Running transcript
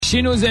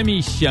chez nos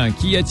amis,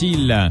 qu'y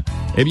a-t-il?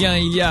 Eh bien,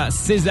 il y a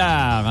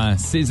César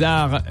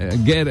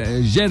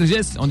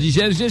Gerges. On dit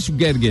Gerges ou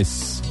Gerges?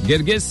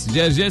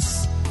 Gerges?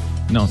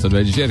 Non, ça doit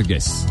être Gerges.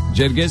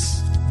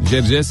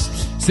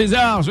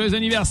 César, joyeux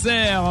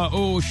anniversaire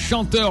au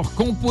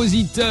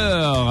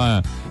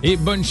chanteur-compositeur et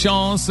bonne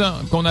chance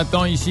qu'on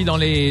attend ici dans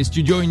les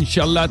studios,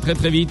 Inch'Allah, très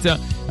très vite,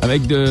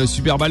 avec de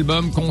superbes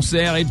albums,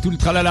 concerts et tout le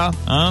tralala,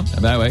 hein?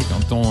 Bah ouais,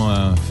 quand on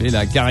fait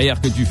la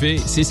carrière que tu fais,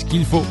 c'est ce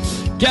qu'il faut.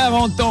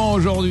 40 ans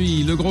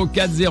aujourd'hui, le gros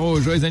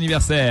 4-0, joyeux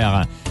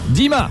anniversaire.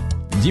 Dima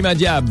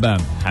Diab,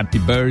 happy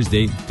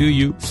birthday to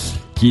you,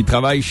 qui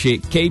travaille chez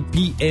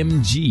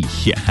KPMG,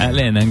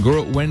 Allen &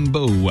 Gros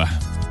Wenbo.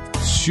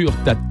 Sur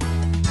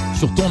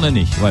ton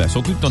année, voilà,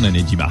 sur toute ton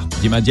année,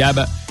 Dima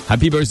Diab,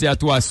 happy birthday à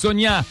toi.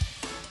 Sonia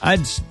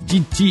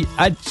Achiti,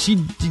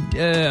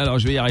 alors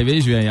je vais y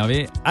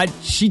arriver,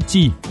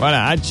 Achiti,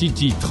 voilà,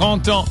 Achiti,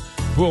 30 ans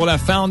pour la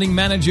founding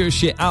manager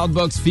chez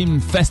Outbox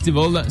Film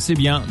Festival. C'est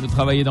bien de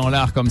travailler dans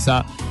l'art comme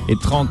ça, et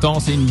 30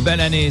 ans, c'est une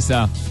belle année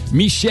ça.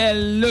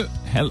 Michel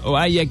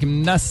Hayek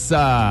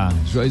Nassa,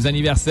 joyeux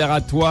anniversaire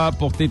à toi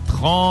pour tes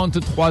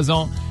 33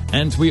 ans.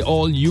 Aren't we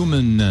all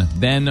human?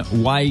 Then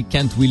why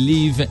can't we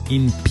live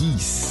in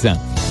peace?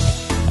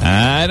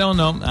 I don't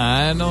know.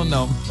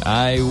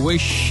 I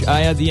wish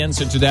I had the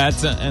answer to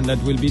that, and that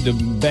will be the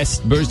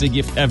best birthday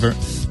gift ever.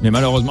 Mais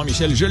malheureusement,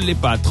 Michel, je ne l'ai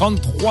pas.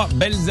 33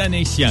 belles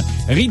années.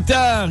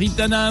 Rita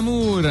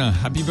Nahamour,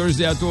 happy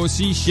birthday à toi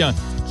aussi,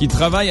 qui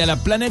travaille à la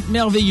Planète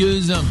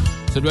Merveilleuse.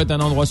 Ça doit être un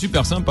endroit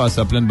super sympa,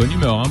 ça, plein de bonne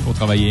humeur, pour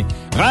travailler.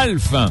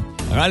 Ralph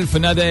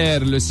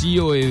Nader, le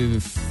CEO et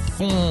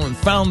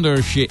founder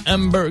chez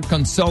Amber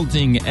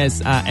Consulting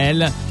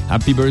SAL.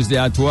 Happy birthday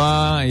à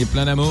toi et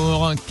plein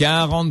d'amour.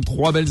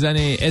 43 belles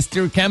années.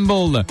 Esther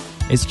Campbell,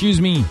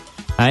 excuse me,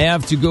 I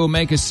have to go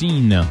make a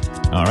scene.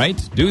 All right,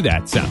 do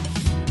that.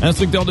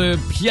 Instructeur de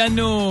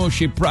piano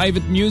chez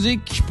Private Music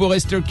pour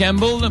Esther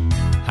Campbell.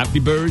 Happy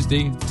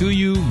birthday to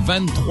you.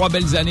 23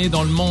 belles années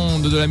dans le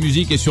monde de la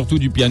musique et surtout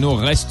du piano.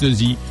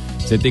 Reste-y.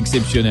 C'est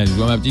exceptionnel. Je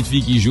vois ma petite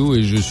fille qui joue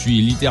et je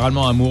suis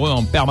littéralement amoureux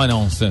en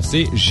permanence.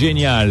 C'est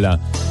génial.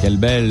 Quel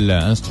bel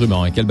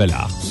instrument et quel bel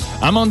art.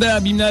 Amanda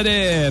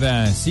Bimnader,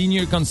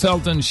 Senior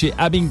Consultant chez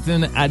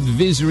Abington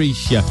Advisory.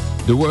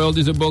 The world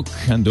is a book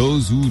and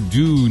those who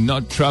do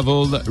not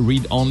travel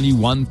read only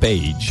one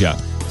page.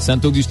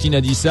 Saint-Augustine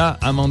a dit ça,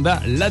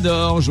 Amanda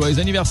l'adore. Joyeux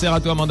anniversaire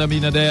à toi, Amanda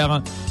Binader.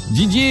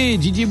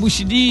 Didier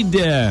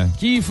Bouchidid,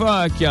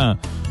 Kifak.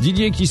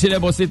 Didier qui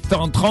célèbre ses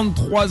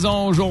 33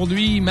 ans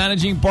aujourd'hui,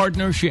 Managing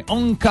Partner chez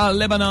Onka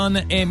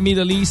Lebanon et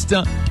Middle East.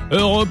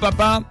 Heureux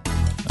papa?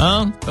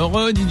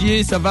 Heureux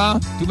Didier, ça va?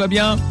 Tout va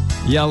bien?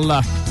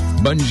 Yallah.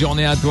 Bonne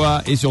journée à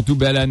toi et surtout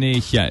belle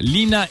année.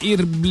 Lina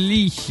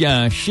Irbli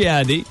chez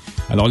AD.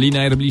 Alors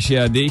Lina Irbli chez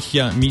AD,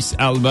 Miss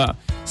Alba.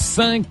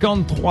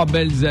 53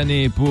 belles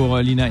années pour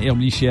Lina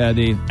Irbli chez AD.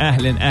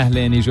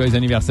 Ahlen et joyeux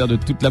anniversaire de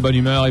toute la bonne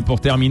humeur. Et pour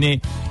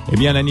terminer, eh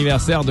bien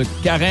l'anniversaire de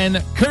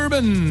Karen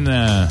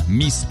Kerben,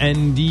 Miss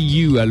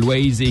NDU à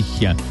Loisy.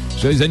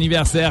 Joyeux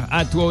anniversaire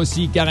à toi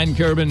aussi Karen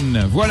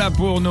Kerben. Voilà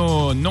pour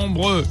nos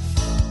nombreux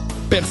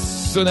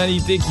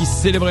personnalités qui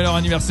célébraient leur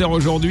anniversaire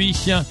aujourd'hui.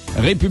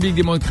 République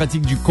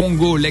démocratique du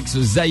Congo,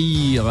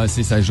 l'ex-Zaïre,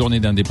 c'est sa journée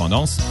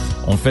d'indépendance.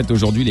 On fête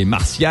aujourd'hui les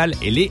Martial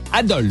et les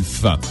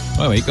Adolphe.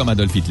 Ouais, comme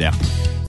Adolf Hitler.